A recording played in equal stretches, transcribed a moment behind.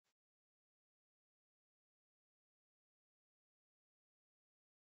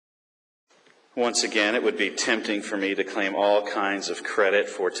Once again, it would be tempting for me to claim all kinds of credit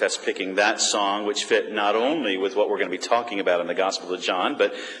for test picking that song, which fit not only with what we're going to be talking about in the Gospel of John,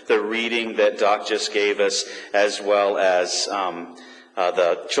 but the reading that Doc just gave us, as well as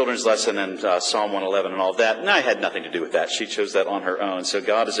the children's lesson and Psalm 111 and all of that. And I had nothing to do with that. She chose that on her own. So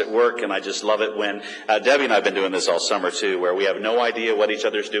God is at work, and I just love it when Debbie and I have been doing this all summer too, where we have no idea what each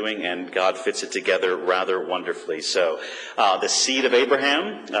other's doing, and God fits it together rather wonderfully. So the seed of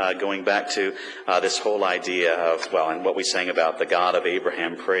Abraham, going back to this whole idea of, and what we sang about, the God of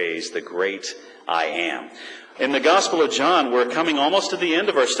Abraham praise, the great I am. In the Gospel of John, we're coming almost to the end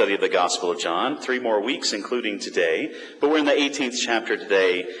of our study of the Gospel of John, 3 more weeks, including today. But we're in the 18th chapter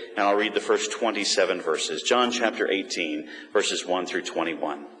today, and I'll read the first 27 verses. John chapter 18, verses 1 through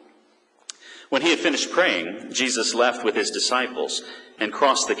 21. When he had finished praying, Jesus left with his disciples and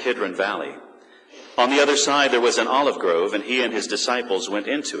crossed the Kidron Valley. On the other side there was an olive grove, and he and his disciples went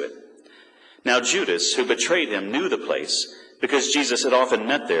into it. Now Judas, who betrayed him, knew the place, because Jesus had often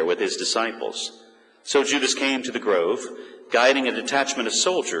met there with his disciples. So Judas came to the grove, guiding a detachment of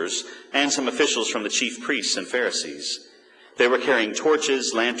soldiers and some officials from the chief priests and Pharisees. They were carrying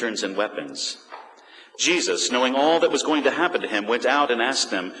torches, lanterns, and weapons. Jesus, knowing all that was going to happen to him, went out and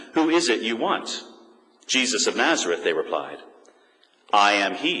asked them, "Who is it you want?" "Jesus of Nazareth," they replied. "I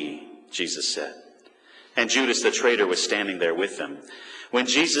am he," Jesus said. And Judas the traitor was standing there with them. When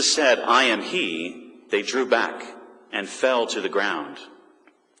Jesus said, "I am he," they drew back and fell to the ground.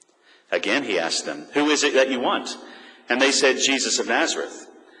 Again he asked them, "Who is it that you want?" And they said, "Jesus of Nazareth."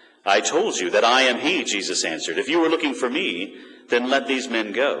 "I told you that I am he," Jesus answered. "If you were looking for me, then let these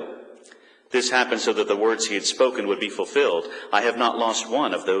men go." This happened so that the words he had spoken would be fulfilled. "I have not lost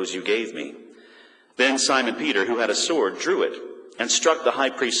one of those you gave me." Then Simon Peter, who had a sword, drew it and struck the high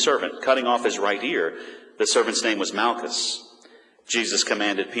priest's servant, cutting off his right ear. The servant's name was Malchus. Jesus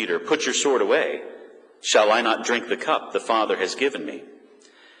commanded Peter, "Put your sword away. Shall I not drink the cup the Father has given me?"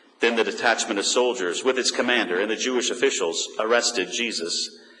 Then the detachment of soldiers, with its commander and the Jewish officials, arrested Jesus.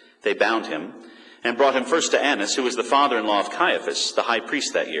 They bound him and brought him first to Annas, who was the father-in-law of Caiaphas, the high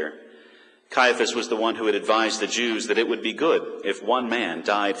priest that year. Caiaphas was the one who had advised the Jews that it would be good if one man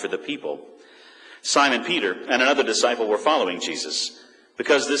died for the people. Simon Peter and another disciple were following Jesus.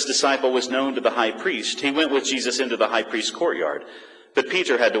 Because this disciple was known to the high priest, he went with Jesus into the high priest's courtyard, but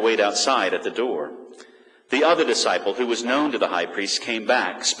Peter had to wait outside at the door. The other disciple, who was known to the high priest, came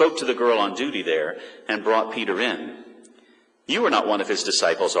back, spoke to the girl on duty there, and brought Peter in. "You are not one of his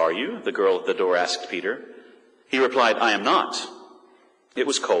disciples, are you?" the girl at the door asked Peter. He replied, "I am not." It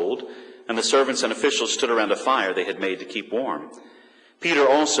was cold, and the servants and officials stood around a fire they had made to keep warm. Peter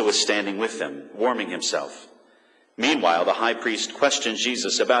also was standing with them, warming himself. Meanwhile, the high priest questioned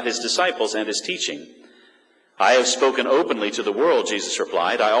Jesus about his disciples and his teaching. "I have spoken openly to the world," Jesus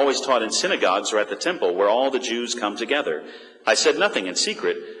replied. "I always taught in synagogues or at the temple where all the Jews come together. I said nothing in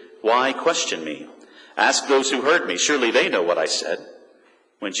secret. Why question me? Ask those who heard me. Surely they know what I said."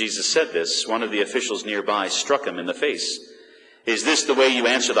 When Jesus said this, one of the officials nearby struck him in the face. "Is this the way you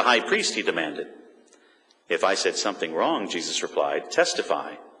answer the high priest?" he demanded. "If I said something wrong," Jesus replied,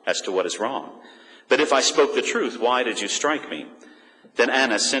 "testify as to what is wrong. But if I spoke the truth, why did you strike me?" Then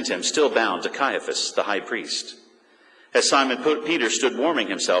Annas sent him, still bound, to Caiaphas, the high priest. As Simon Peter stood warming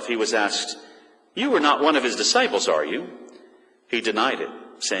himself, he was asked, "You are not one of his disciples, are you?" He denied it,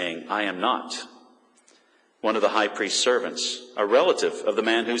 saying, "I am not." One of the high priest's servants, a relative of the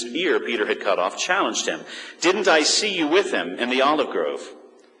man whose ear Peter had cut off, challenged him, "Didn't I see you with him in the olive grove?"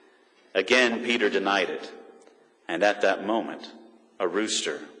 Again Peter denied it, and at that moment a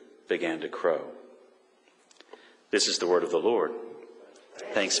rooster began to crow. This is the word of the Lord.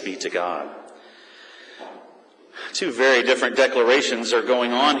 Thanks be to God. Two very different declarations are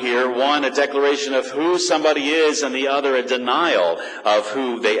going on here. One, a declaration of who somebody is, and the other, a denial of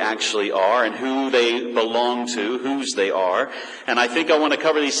who they actually are and who they belong to, whose they are. And I think I want to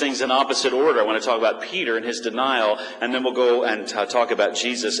cover these things in opposite order. I want to talk about Peter and his denial, and then we'll go and talk about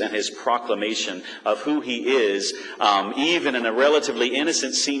Jesus and his proclamation of who he is, even in a relatively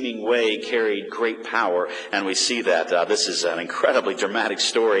innocent-seeming way, carried great power. And we see that. This is an incredibly dramatic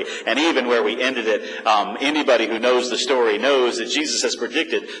story. And even where we ended it, anybody who knows the story knows that Jesus has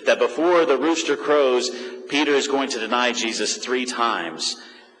predicted that before the rooster crows, Peter is going to deny Jesus 3 times.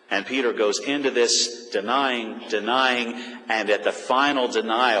 And Peter goes into this denying, and at the final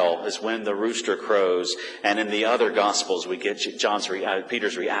denial is when the rooster crows. And in the other Gospels, we get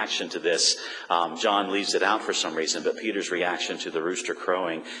Peter's reaction to this. John leaves it out for some reason, but Peter's reaction to the rooster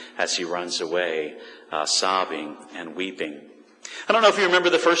crowing as he runs away, sobbing and weeping. I don't know if you remember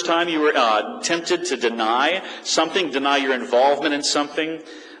the first time you were tempted to deny something, deny your involvement in something.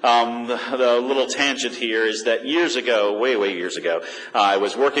 The little tangent here is that years ago, way years ago, I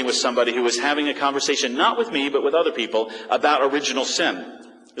was working with somebody who was having a conversation, not with me, but with other people, about original sin.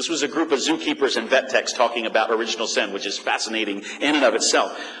 This was a group of zookeepers and vet techs talking about original sin, which is fascinating in and of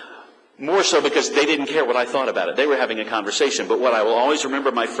itself. More so because they didn't care what I thought about it. They were having a conversation. But what I will always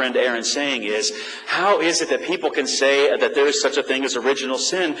remember my friend Aaron saying is, how is it that people can say that there is such a thing as original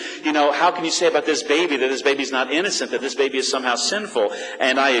sin? You know, how can you say about this baby that this baby's not innocent, that this baby is somehow sinful?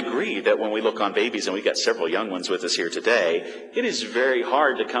 And I agree that when we look on babies, and we've got several young ones with us here today, it is very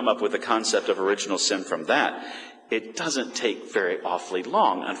hard to come up with the concept of original sin from that. It doesn't take very awfully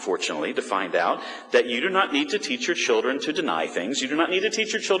long, unfortunately, to find out that you do not need to teach your children to deny things. You do not need to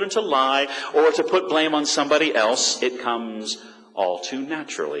teach your children to lie or to put blame on somebody else. It comes all too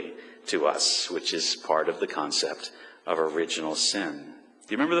naturally to us, which is part of the concept of original sin.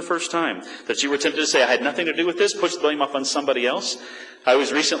 Do you remember the first time that you were tempted to say, I had nothing to do with this, push the blame off on somebody else? I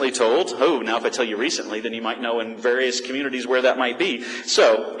was recently told, now if I tell you recently, then you might know in various communities where that might be.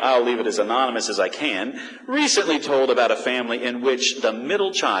 So I'll leave it as anonymous as I can. Recently told about a family in which the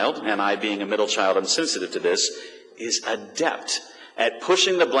middle child, and I being a middle child, I'm sensitive to this, is adept at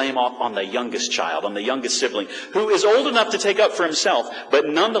pushing the blame off on the youngest child, on the youngest sibling, who is old enough to take up for himself, but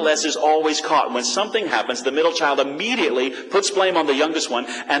nonetheless is always caught. When something happens, the middle child immediately puts blame on the youngest one,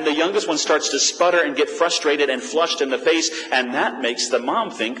 and the youngest one starts to sputter and get frustrated and flushed in the face, and that makes the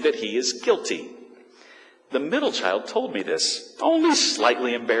mom think that he is guilty. The middle child told me this, only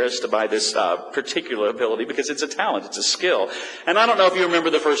slightly embarrassed by this particular ability, because it's a talent, it's a skill. And I don't know if you remember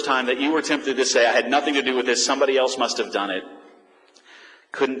the first time that you were tempted to say, I had nothing to do with this, somebody else must have done it.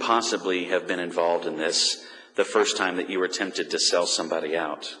 Couldn't possibly have been involved in this the first time that you were tempted to sell somebody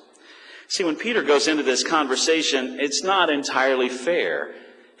out. See, when Peter goes into this conversation, it's not entirely fair.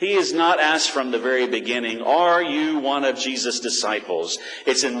 He is not asked from the very beginning, are you one of Jesus' disciples?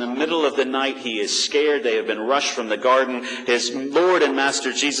 It's in the middle of the night. He is scared. They have been rushed from the garden. His Lord and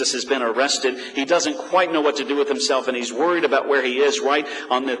Master Jesus has been arrested. He doesn't quite know what to do with himself, and he's worried about where he is, right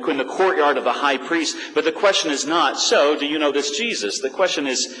in the courtyard of the high priest. But the question is not, so, do you know this Jesus? The question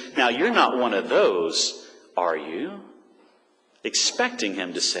is, now, you're not one of those, are you? Expecting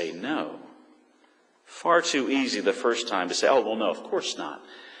him to say no. Far too easy the first time to say, oh, well, no, of course not.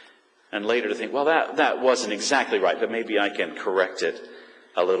 And later to think, well, that wasn't exactly right, but maybe I can correct it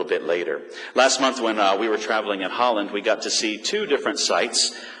a little bit later. Last month when we were traveling in Holland, we got to see two different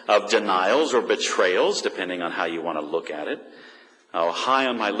sites of denials or betrayals, depending on how you want to look at it. High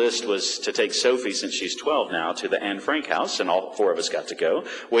on my list was to take Sophie, since she's 12 now, to the Anne Frank house, and all four of us got to go.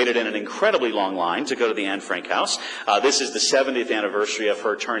 Waited in an incredibly long line to go to the Anne Frank house. This is the 70th anniversary of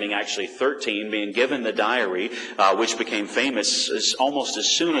her turning actually 13, being given the diary, which became famous almost as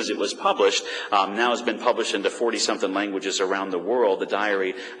soon as it was published. Now has been published into 40-something languages around the world. The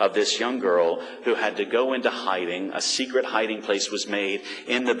diary of this young girl who had to go into hiding. A secret hiding place was made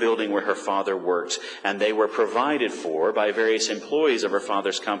in the building where her father worked, and they were provided for by various employees of her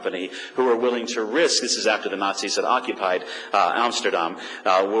father's company who were willing to risk, this is after the Nazis had occupied Amsterdam,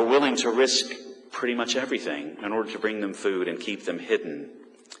 were willing to risk pretty much everything in order to bring them food and keep them hidden.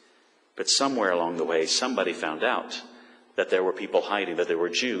 But somewhere along the way, somebody found out that there were people hiding, that there were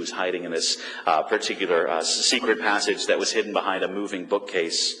Jews hiding in this particular secret passage that was hidden behind a moving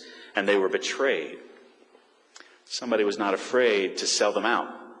bookcase, and they were betrayed. Somebody was not afraid to sell them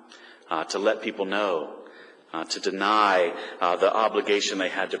out, to let people know, to deny the obligation they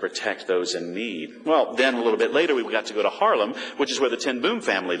had to protect those in need. Well, then a little bit later, we got to go to Harlem, which is where the Ten Boom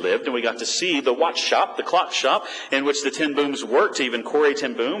family lived, and we got to see the watch shop, the clock shop, in which the Ten Booms worked. Even Corrie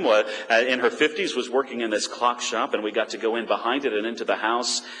Ten Boom, in her 50s, was working in this clock shop, and we got to go in behind it and into the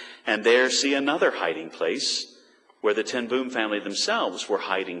house, and there see another hiding place where the Ten Boom family themselves were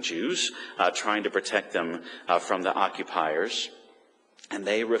hiding Jews, trying to protect them from the occupiers, and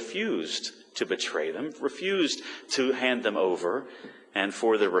they refused to betray them, refused to hand them over, and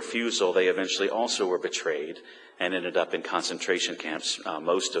for their refusal, they eventually also were betrayed and ended up in concentration camps.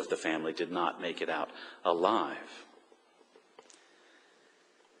 Most of the family did not make it out alive.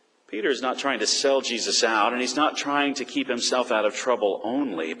 Peter is not trying to sell Jesus out, and he's not trying to keep himself out of trouble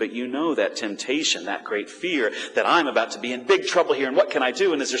only, but you know that temptation, that great fear that I'm about to be in big trouble here, and what can I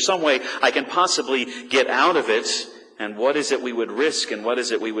do, and is there some way I can possibly get out of it? And what is it we would risk, and what is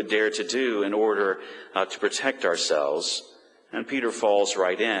it we would dare to do in order to protect ourselves? And Peter falls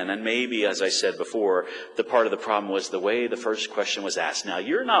right in. And maybe, as I said before, the part of the problem was the way the first question was asked. Now,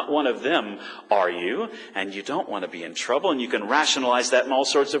 you're not one of them, are you? And you don't want to be in trouble, and you can rationalize that in all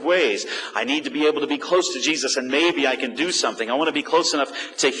sorts of ways. I need to be able to be close to Jesus, and maybe I can do something. I want to be close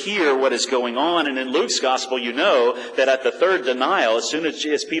enough to hear what is going on. And in Luke's gospel, you know that at the third denial, as soon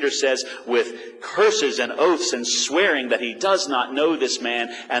as Peter says, with curses and oaths and swearing that he does not know this man,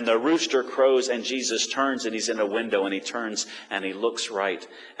 and the rooster crows, and Jesus turns, and he's in a window, and he turns and he looks right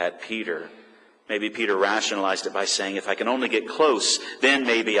at Peter. Maybe Peter rationalized it by saying, if I can only get close, then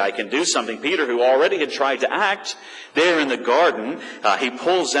maybe I can do something. Peter, who already had tried to act there in the garden, he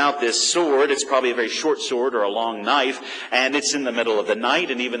pulls out this sword. It's probably a very short sword or a long knife, and it's in the middle of the night.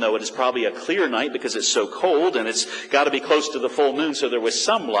 And even though it is probably a clear night because it's so cold and it's got to be close to the full moon, so there was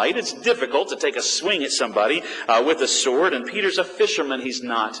some light, it's difficult to take a swing at somebody with a sword. And Peter's a fisherman. He's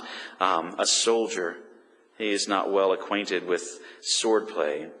not a soldier. He is not well acquainted with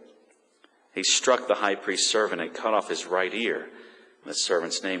swordplay. He struck the high priest's servant and cut off his right ear. The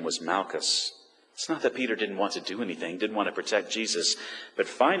servant's name was Malchus. It's not that Peter didn't want to do anything, didn't want to protect Jesus, but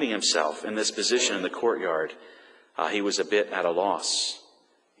finding himself in this position in the courtyard, he was a bit at a loss.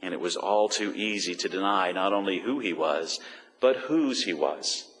 And it was all too easy to deny not only who he was, but whose he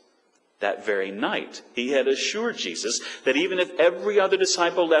was. That very night, he had assured Jesus that even if every other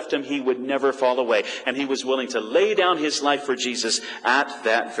disciple left him, he would never fall away. And he was willing to lay down his life for Jesus at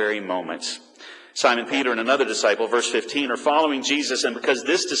that very moment. Simon Peter and another disciple, verse 15, are following Jesus. And because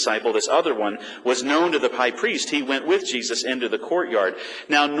this disciple, this other one, was known to the high priest, he went with Jesus into the courtyard.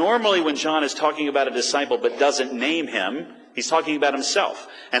 Now, normally when John is talking about a disciple but doesn't name him, he's talking about himself.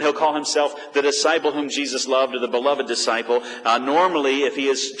 And he'll call himself the disciple whom Jesus loved, or the beloved disciple. Normally, if he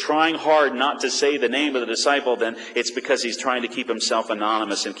is trying hard not to say the name of the disciple, then it's because he's trying to keep himself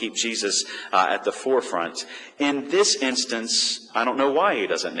anonymous and keep Jesus at the forefront. In this instance, I don't know why he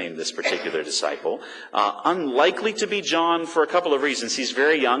doesn't name this particular disciple. Unlikely to be John for a couple of reasons. He's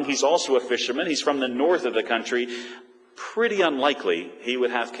very young. He's also a fisherman. He's from the north of the country. Pretty unlikely he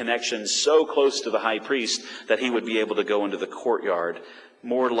would have connections so close to the high priest that he would be able to go into the courtyard.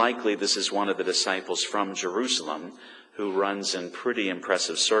 More likely, this is one of the disciples from Jerusalem who runs in pretty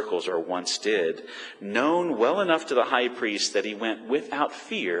impressive circles, or once did, known well enough to the high priest that he went without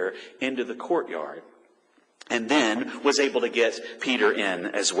fear into the courtyard, and then was able to get Peter in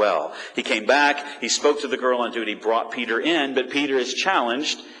as well. He came back, he spoke to the girl on duty, brought Peter in, but Peter is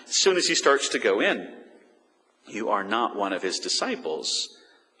challenged as soon as he starts to go in. You are not one of his disciples,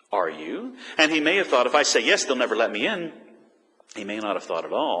 are you? And he may have thought, if I say yes, they'll never let me in. He may not have thought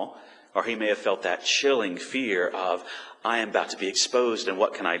at all. Or he may have felt that chilling fear of, I am about to be exposed, and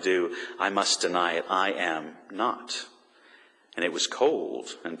what can I do? I must deny it. I am not. And it was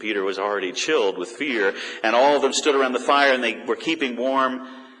cold, and Peter was already chilled with fear, and all of them stood around the fire, and they were keeping warm.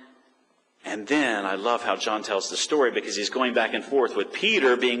 And then, I love how John tells the story, because he's going back and forth with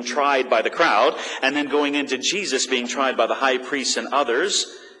Peter being tried by the crowd, and then going into Jesus being tried by the high priests and others.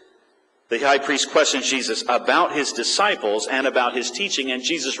 The high priest questions Jesus about his disciples and about his teaching, and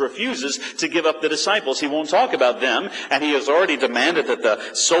Jesus refuses to give up the disciples. He won't talk about them, and he has already demanded that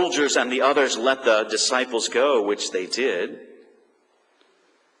the soldiers and the others let the disciples go, which they did.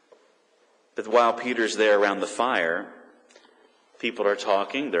 But while Peter's there around the fire, people are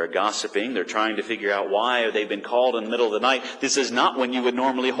talking, they're gossiping, they're trying to figure out why they've been called in the middle of the night. This is not when you would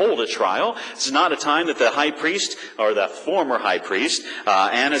normally hold a trial. This is not a time that the high priest, or the former high priest,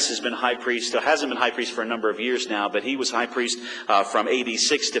 Annas hasn't been high priest for a number of years now, but he was high priest from AD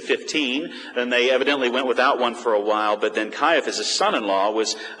 6 to 15, and they evidently went without one for a while, but then Caiaphas, his son-in-law,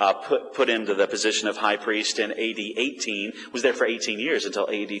 was put into the position of high priest in AD 18, was there for 18 years until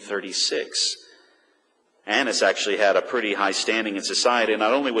AD 36. Annas actually had a pretty high standing in society.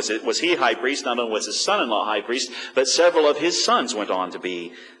 Not only was he high priest, not only was his son-in-law high priest, but several of his sons went on to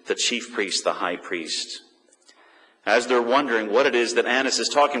be the chief priest, the high priest. As they're wondering what it is that Annas is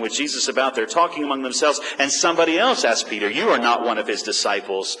talking with Jesus about, they're talking among themselves, and somebody else asks Peter, you are not one of his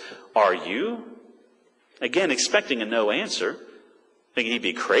disciples, are you? Again, expecting a no answer, thinking he'd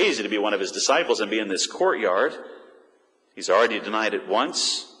be crazy to be one of his disciples and be in this courtyard. He's already denied it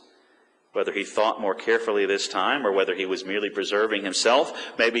once. Whether he thought more carefully this time, or whether he was merely preserving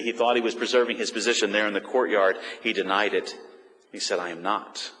himself. Maybe he thought he was preserving his position there in the courtyard. He denied it. He said, I am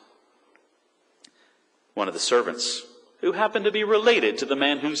not. One of the servants, who happened to be related to the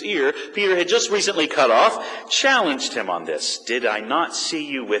man whose ear Peter had just recently cut off, challenged him on this. Did I not see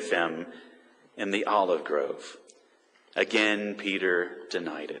you with him in the olive grove? Again, Peter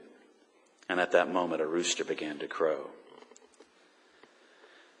denied it. And at that moment, a rooster began to crow.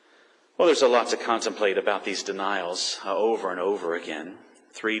 Well, there's a lot to contemplate about these denials over and over again.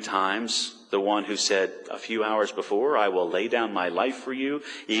 3 times, the one who said a few hours before, I will lay down my life for you.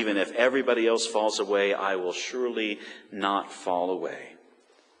 Even if everybody else falls away, I will surely not fall away.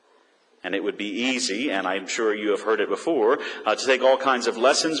 And it would be easy, and I'm sure you have heard it before, to take all kinds of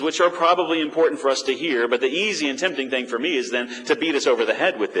lessons, which are probably important for us to hear. But the easy and tempting thing for me is then to beat us over the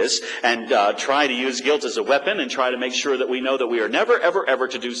head with this and try to use guilt as a weapon and try to make sure that we know that we are never, ever, ever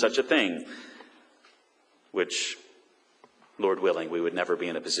to do such a thing. Which, Lord willing, we would never be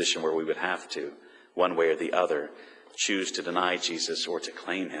in a position where we would have to, one way or the other, choose to deny Jesus or to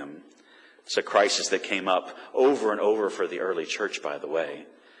claim him. It's a crisis that came up over and over for the early church, by the way.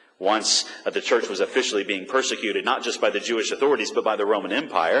 Once the church was officially being persecuted, not just by the Jewish authorities, but by the Roman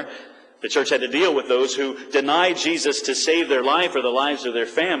Empire. The church had to deal with those who denied Jesus to save their life or the lives of their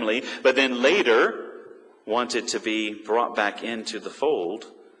family, but then later wanted to be brought back into the fold,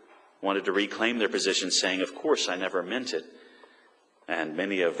 wanted to reclaim their position, saying, of course, I never meant it. And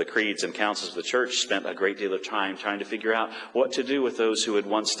many of the creeds and councils of the church spent a great deal of time trying to figure out what to do with those who had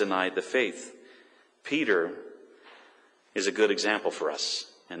once denied the faith. Peter is a good example for us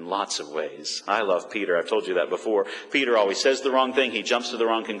in lots of ways. I love Peter. I've told you that before. Peter always says the wrong thing. He jumps to the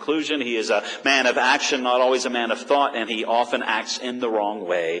wrong conclusion. He is a man of action, not always a man of thought, and he often acts in the wrong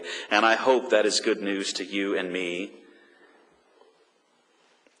way. And I hope that is good news to you and me.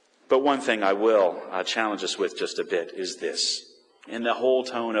 But one thing I will challenge us with just a bit is this. In the whole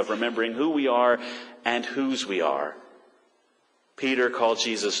tone of remembering who we are and whose we are, Peter called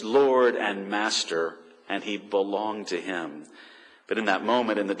Jesus Lord and Master, and he belonged to him. But in that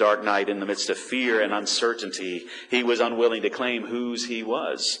moment, in the dark night, in the midst of fear and uncertainty, he was unwilling to claim whose he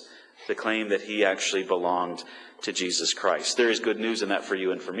was, to claim that he actually belonged to Jesus Christ. There is good news in that for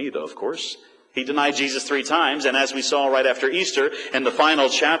you and for me, though, of course. He denied Jesus 3 times, and as we saw right after Easter, in the final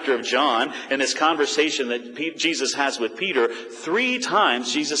chapter of John, in this conversation that Jesus has with Peter, 3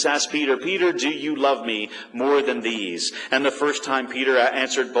 times Jesus asked Peter, Peter, do you love me more than these? And the first time Peter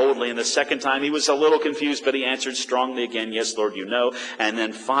answered boldly, and the second time he was a little confused, but he answered strongly again, yes, Lord, you know. And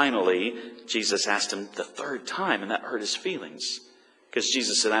then finally, Jesus asked him the 3rd time, and that hurt his feelings. Because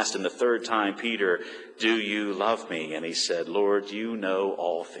Jesus had asked him the 3rd time, Peter, do you love me? And he said, Lord, you know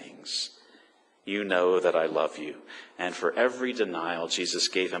all things. You know that I love you. And for every denial, Jesus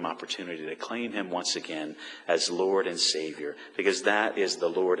gave him opportunity to claim him once again as Lord and Savior, because that is the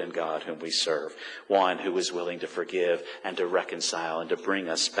Lord and God whom we serve, one who is willing to forgive and to reconcile and to bring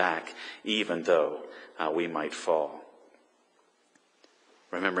us back, even though we might fall.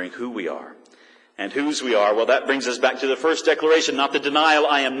 Remembering who we are and whose we are, well, that brings us back to the first declaration, not the denial,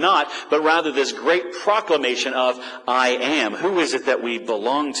 I am not, but rather this great proclamation of I am. Who is it that we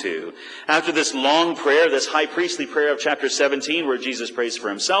belong to? After this long prayer, this high priestly prayer of chapter 17, where Jesus prays for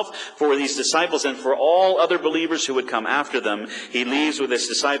himself, for these disciples, and for all other believers who would come after them, he leaves with his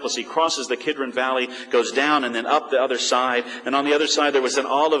disciples. He crosses the Kidron Valley, goes down and then up the other side, and on the other side there was an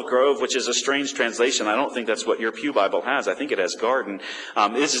olive grove, which is a strange translation. I don't think that's what your pew Bible has. I think it has garden.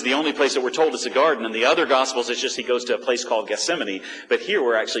 This is the only place that we're told it's a garden. In the other Gospels, it's just he goes to a place called Gethsemane. But here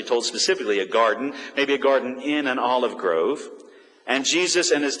we're actually told specifically a garden, maybe a garden in an olive grove. And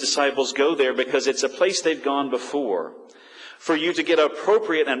Jesus and his disciples go there because it's a place they've gone before. For you to get an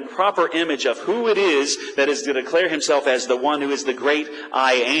appropriate and proper image of who it is that is to declare himself as the one who is the great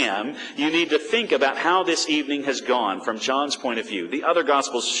I am, you need to think about how this evening has gone from John's point of view. The other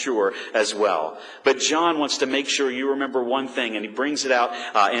Gospels, sure, as well. But John wants to make sure you remember one thing, and he brings it out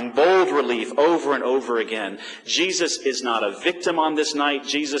in bold relief over and over again. Jesus is not a victim on this night.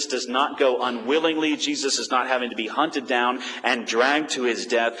 Jesus does not go unwillingly. Jesus is not having to be hunted down and dragged to his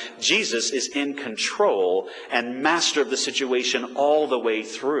death. Jesus is in control and master of the situation all the way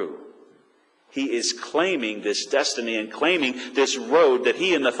through. He is claiming this destiny and claiming this road that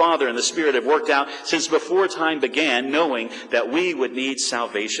he and the Father and the Spirit have worked out since before time began, knowing that we would need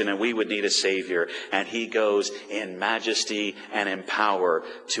salvation and we would need a Savior. And he goes in majesty and in power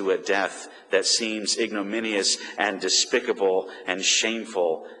to a death that seems ignominious and despicable and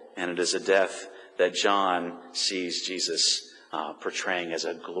shameful. And it is a death that John sees Jesus portraying as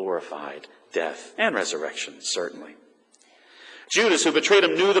a glorified death and resurrection, certainly. Judas, who betrayed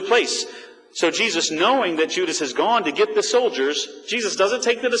him, knew the place. So Jesus, knowing that Judas has gone to get the soldiers, Jesus doesn't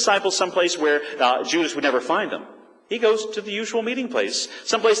take the disciples someplace where Judas would never find them. He goes to the usual meeting place.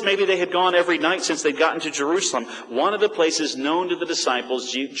 Someplace maybe they had gone every night since they'd gotten to Jerusalem. One of the places known to the disciples.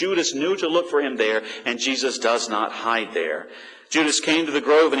 Judas knew to look for him there, and Jesus does not hide there. Judas came to the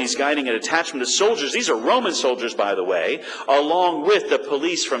grove, and he's guiding a detachment of soldiers. These are Roman soldiers, by the way, along with the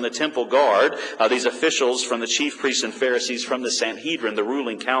police from the temple guard, these officials from the chief priests and Pharisees from the Sanhedrin, the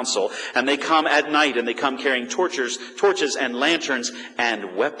ruling council. And they come at night, and they come carrying torches and lanterns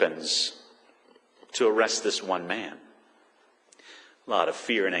and weapons to arrest this one man. A lot of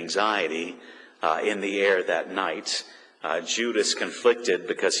fear and anxiety in the air that night. Judas conflicted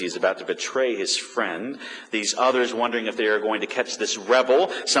because he's about to betray his friend. These others wondering if they are going to catch this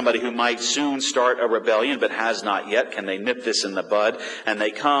rebel, somebody who might soon start a rebellion but has not yet. Can they nip this in the bud? And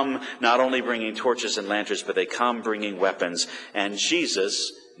they come not only bringing torches and lanterns, but they come bringing weapons. And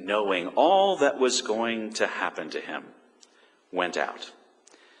Jesus, knowing all that was going to happen to him, went out.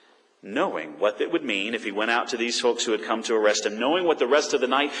 Knowing what it would mean if he went out to these folks who had come to arrest him, knowing what the rest of the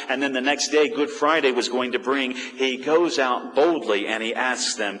night and then the next day, Good Friday, was going to bring, he goes out boldly and he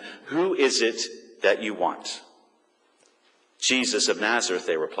asks them, "Who is it that you want?" "Jesus of Nazareth,"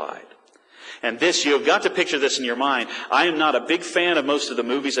 they replied. And this, you have got to picture this in your mind. I am not a big fan of most of the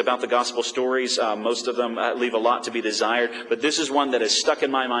movies about the gospel stories. Most of them leave a lot to be desired. But this is one that has stuck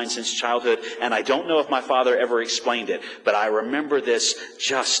in my mind since childhood. And I don't know if my father ever explained it. But I remember this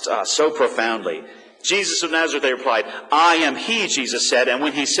just so profoundly. "Jesus of Nazareth," they replied. "I am he," Jesus said. And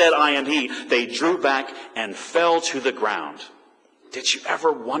when he said, "I am he," they drew back and fell to the ground. Did you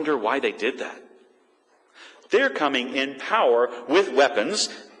ever wonder why they did that? They're coming in power with weapons.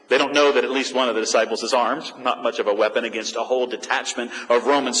 They don't know that at least one of the disciples is armed. Not much of a weapon against a whole detachment of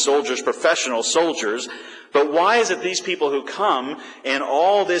Roman soldiers, professional soldiers. But why is it these people who come in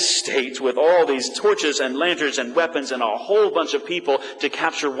all this state with all these torches and lanterns and weapons and a whole bunch of people to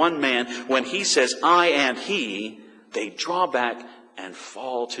capture one man, when he says, "I am he," they draw back and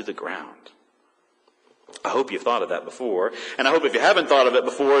fall to the ground? I hope you've thought of that before. And I hope if you haven't thought of it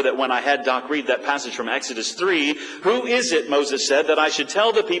before, that when I had Doc read that passage from Exodus 3, "Who is it," Moses said, "that I should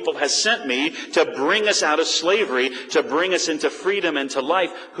tell the people has sent me to bring us out of slavery, to bring us into freedom and to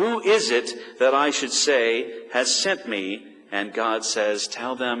life? Who is it that I should say has sent me?" And God says,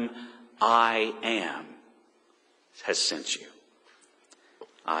 "Tell them, I am has sent you."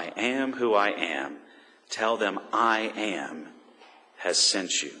 I am who I am. Tell them, I am has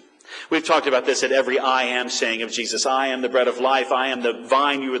sent you. We've talked about this at every I am saying of Jesus. "I am the bread of life. I am the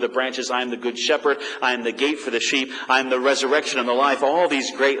vine. You are the branches. I am the good shepherd. I am the gate for the sheep. I am the resurrection and the life." All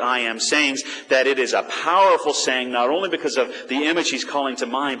these great I am sayings, that it is a powerful saying, not only because of the image he's calling to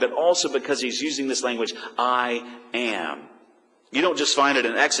mind, but also because he's using this language, I am. You don't just find it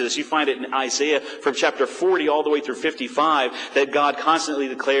in Exodus. You find it in Isaiah from chapter 40 all the way through 55, that God constantly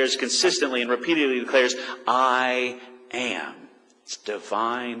declares, consistently and repeatedly declares, I am. It's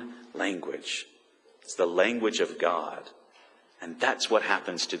divine language. It's the language of God. And that's what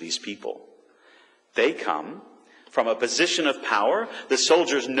happens to these people. They come from a position of power. The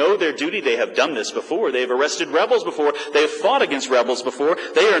soldiers know their duty. They have done this before. They have arrested rebels before. They have fought against rebels before.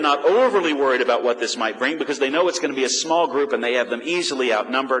 They are not overly worried about what this might bring, because they know it's going to be a small group and they have them easily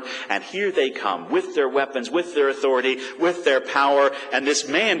outnumbered. And here they come with their weapons, with their authority, with their power. And this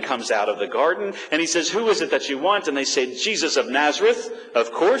man comes out of the garden and he says, "Who is it that you want?" And they say, "Jesus of Nazareth."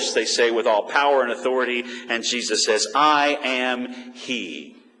 Of course, they say with all power and authority. And Jesus says, "I am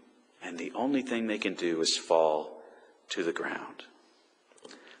he." And the only thing they can do is fall to the ground.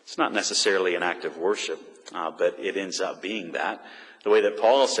 It's not necessarily an act of worship, but it ends up being that. The way that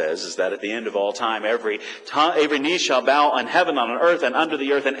Paul says is that at the end of all time, every knee shall bow on heaven, on earth, and under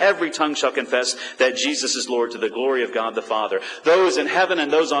the earth, and every tongue shall confess that Jesus is Lord, to the glory of God the Father. Those in heaven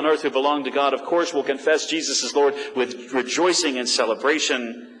and those on earth who belong to God, of course, will confess Jesus is Lord with rejoicing and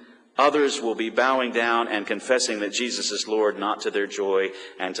celebration. Others will be bowing down and confessing that Jesus is Lord, not to their joy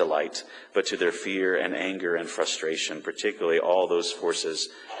and delight, but to their fear and anger and frustration, particularly all those forces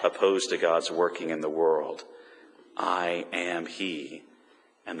opposed to God's working in the world. I am he.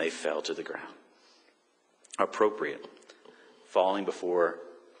 And they fell to the ground. Appropriate. Falling before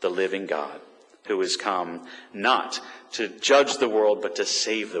the living God, who has come not to judge the world, but to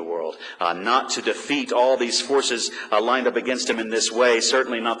save the world. Not to defeat all these forces lined up against him in this way.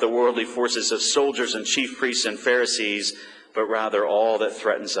 Certainly not the worldly forces of soldiers and chief priests and Pharisees, but rather all that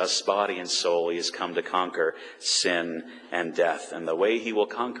threatens us, body and soul. He has come to conquer sin and death. And the way he will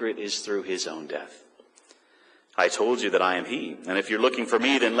conquer it is through his own death. I told you that I am he. And if you're looking for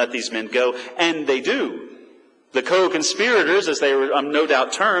me, then let these men go. And they do. The co-conspirators, as they were no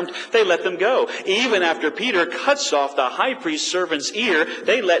doubt termed, they let them go. Even after Peter cuts off the high priest's servant's ear,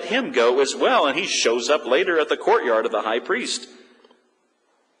 they let him go as well. And he shows up later at the courtyard of the high priest.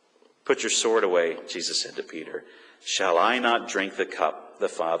 "Put your sword away," Jesus said to Peter. "Shall I not drink the cup the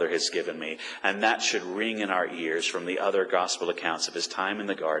Father has given me. And that should ring in our ears from the other gospel accounts of his time in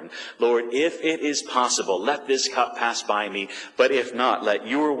the garden. Lord, if it is possible, let this cup pass by me. But if not, let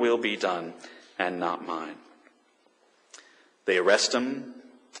your will be done and not mine. They arrest him,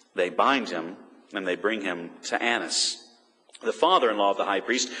 they bind him, and they bring him to Annas, the father-in-law of the high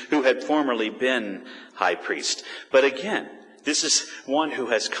priest, who had formerly been high priest. But again, this is one who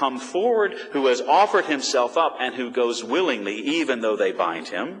has come forward, who has offered himself up, and who goes willingly, even though they bind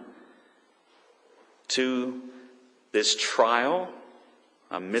him, to this trial,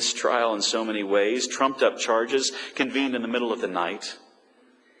 a mistrial in so many ways, trumped up charges, convened in the middle of the night.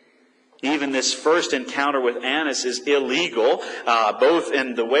 Even this first encounter with Annas is illegal, both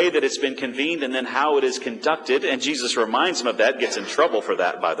in the way that it's been convened and then how it is conducted. And Jesus reminds him of that, gets in trouble for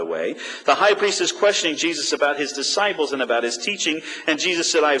that, by the way. The high priest is questioning Jesus about his disciples and about his teaching. And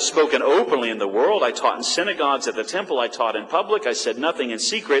Jesus said, I have spoken openly in the world. I taught in synagogues, at the temple. I taught in public. I said nothing in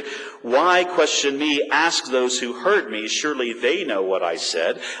secret. Why question me? Ask those who heard me. Surely they know what I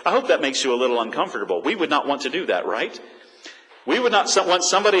said. I hope that makes you a little uncomfortable. We would not want to do that, right? We would not want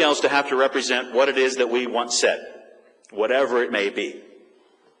somebody else to have to represent what it is that we once said, whatever it may be.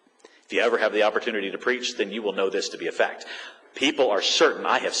 If you ever have the opportunity to preach, then you will know this to be a fact. People are certain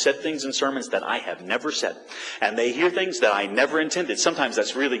I have said things in sermons that I have never said. And they hear things that I never intended. Sometimes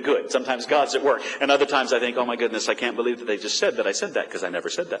that's really good. Sometimes God's at work. And other times I think, oh my goodness, I can't believe that they just said that I said that, because I never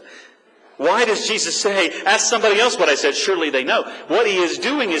said that. Why does Jesus say, ask somebody else what I said, surely they know? What he is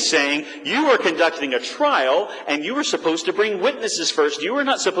doing is saying, you are conducting a trial, and you are supposed to bring witnesses first. You are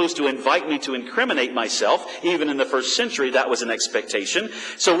not supposed to invite me to incriminate myself. Even in the first century, that was an expectation.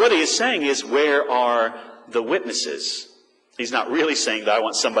 So what he is saying is, where are the witnesses? He's not really saying that I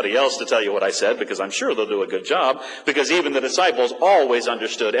want somebody else to tell you what I said, because I'm sure they'll do a good job, because even the disciples always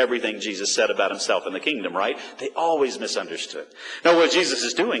understood everything Jesus said about himself in the kingdom, right? They always misunderstood. Now, what Jesus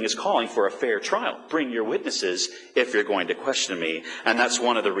is doing is calling for a fair trial. Bring your witnesses if you're going to question me. And that's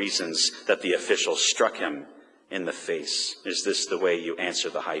one of the reasons that the official struck him in the face. Is this the way you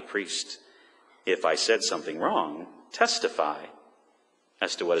answer the high priest? If I said something wrong, testify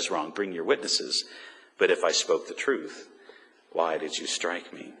as to what is wrong. Bring your witnesses. But if I spoke the truth, why did you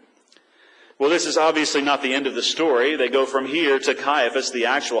strike me? Well, this is obviously not the end of the story. They go from here to Caiaphas, the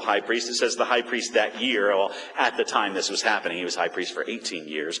actual high priest. It says the high priest that year, well, at the time this was happening, he was high priest for 18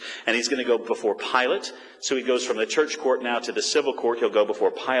 years. And he's going to go before Pilate. So he goes from the church court now to the civil court. He'll go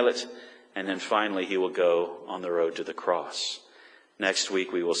before Pilate. And then finally he will go on the road to the cross. Next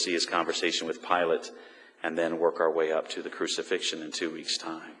week we will see his conversation with Pilate, and then work our way up to the crucifixion in 2 weeks'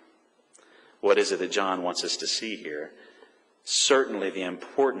 time. What is it that John wants us to see here? Certainly the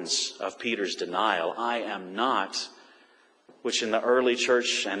importance of Peter's denial, I am not, which in the early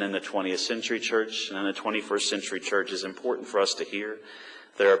church and in the 20th century church and in the 21st century church is important for us to hear.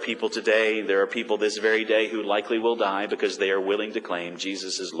 There are people today, there are people this very day who likely will die because they are willing to claim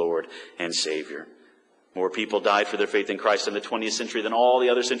Jesus is Lord and Savior. More people died for their faith in Christ in the 20th century than all the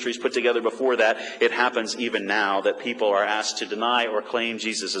other centuries put together before that. It happens even now that people are asked to deny or claim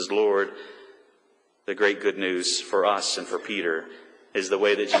Jesus as Lord. The great good news for us and for Peter is the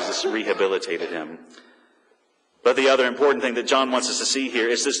way that Jesus rehabilitated him. But the other important thing that John wants us to see here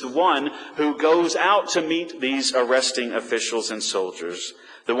is this: the one who goes out to meet these arresting officials and soldiers,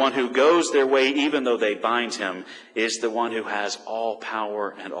 the one who goes their way even though they bind him, is the one who has all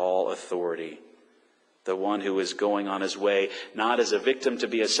power and all authority. The one who is going on his way, not as a victim to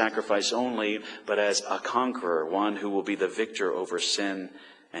be a sacrifice only, but as a conqueror, one who will be the victor over sin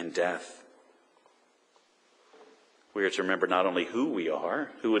and death. We are to remember not only who we are,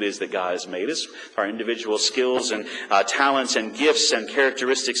 who it is that God has made us, our individual skills and talents and gifts and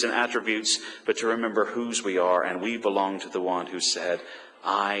characteristics and attributes, but to remember whose we are, and we belong to the one who said,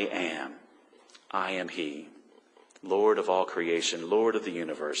 I am he, Lord of all creation, Lord of the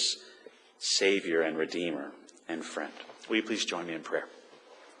universe, Savior and Redeemer and friend. Will you please join me in prayer?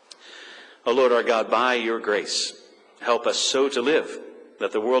 O Lord our God, by your grace, help us so to live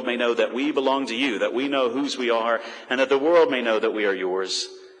that the world may know that we belong to you, that we know whose we are, and that the world may know that we are yours,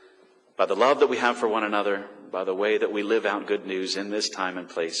 by the love that we have for one another, by the way that we live out good news in this time and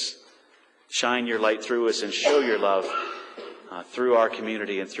place. Shine your light through us and show your love through our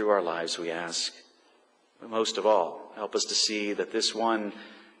community and through our lives, we ask. But most of all, help us to see that this one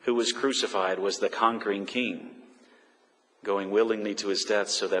who was crucified was the conquering king, going willingly to his death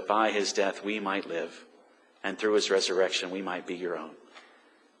so that by his death we might live, and through his resurrection we might be your own.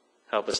 Help us